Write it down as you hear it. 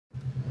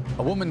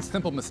A woman's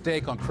simple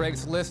mistake on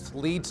Craigslist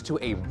leads to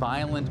a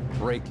violent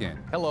break-in.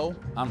 Hello,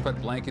 I'm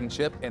Fred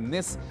Blankenship, and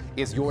this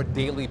is your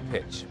daily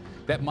pitch.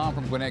 That mom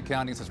from Gwinnett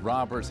County says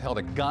robbers held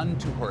a gun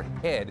to her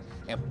head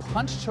and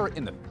punched her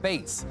in the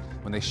face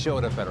when they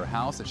showed up at her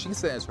house. And she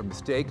says her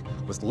mistake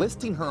was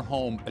listing her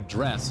home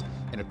address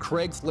in a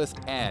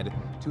Craigslist ad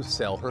to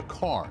sell her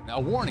car. Now,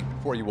 a warning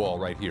for you all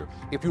right here.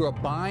 If you are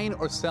buying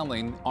or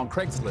selling on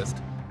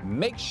Craigslist,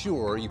 make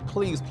sure you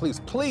please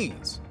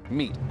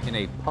meet in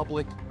a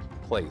public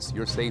place.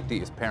 Your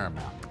safety is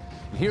paramount.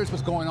 And here's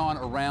what's going on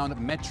around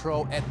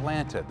Metro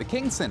Atlanta. The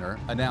King Center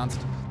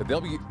announced that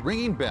they'll be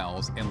ringing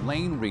bells and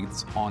laying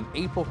wreaths on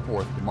April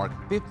 4th to mark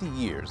 50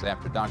 years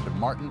after Dr.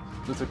 Martin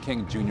Luther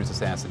King Jr.'s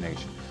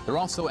assassination. They're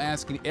also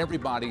asking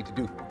everybody to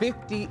do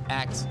 50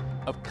 acts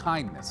of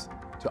kindness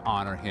to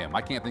honor him.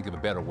 I can't think of a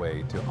better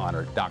way to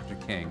honor Dr.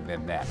 King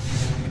than that.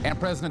 And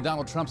President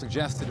Donald Trump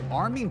suggested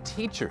arming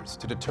teachers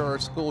to deter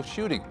school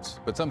shootings.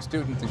 But some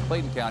students in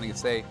Clayton County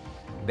say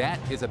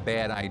that is a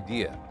bad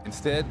idea.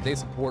 Instead, they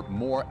support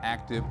more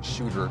active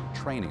shooter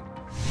training.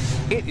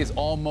 It is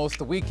almost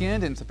the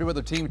weekend, and Severe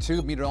Weather Team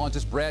 2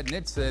 meteorologist Brad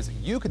Nitt says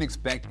you can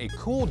expect a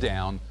cool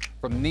down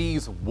from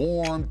these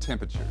warm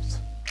temperatures.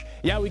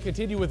 Yeah, we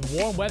continue with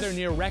warm weather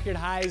near record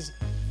highs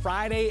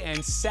Friday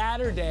and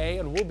Saturday,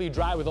 and we'll be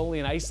dry with only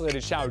an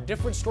isolated shower.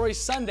 Different story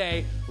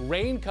Sunday.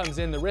 Rain comes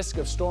in, the risk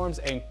of storms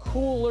and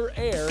cooler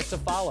air to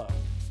follow.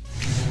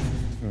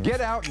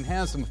 Get out and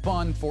have some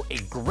fun for a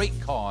great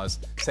cause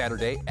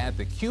Saturday at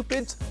the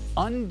Cupid's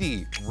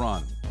Undie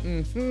Run.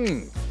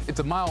 It's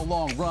a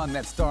mile-long run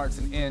that starts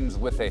and ends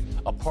with a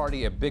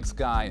party at Big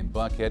Sky in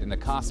Buckhead in a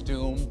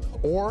costume,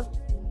 or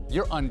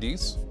your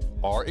undies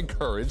are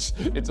encouraged.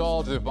 It's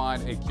all to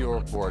find a cure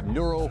for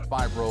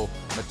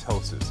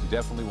neurofibromatosis. You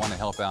definitely want to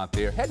help out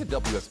there. Head to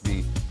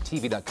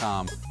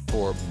WSBTV.com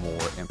for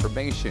more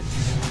information.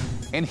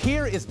 And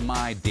here is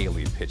my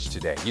daily pitch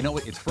today. You know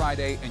what? It's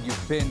Friday and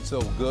you've been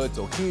so good,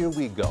 so here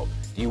we go.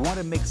 Do you want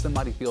to make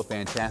somebody feel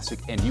fantastic,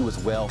 and you as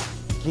well?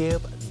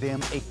 Give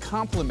them a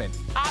compliment.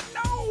 I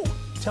know!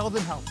 Tell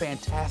them how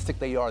fantastic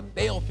they are.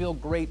 They'll feel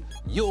great.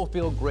 You'll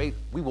feel great.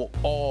 We will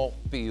all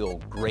feel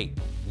great.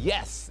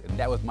 Yes, and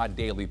that was my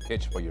daily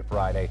pitch for your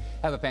Friday.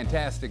 Have a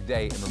fantastic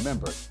day, and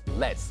remember,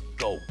 let's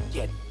go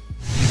get it.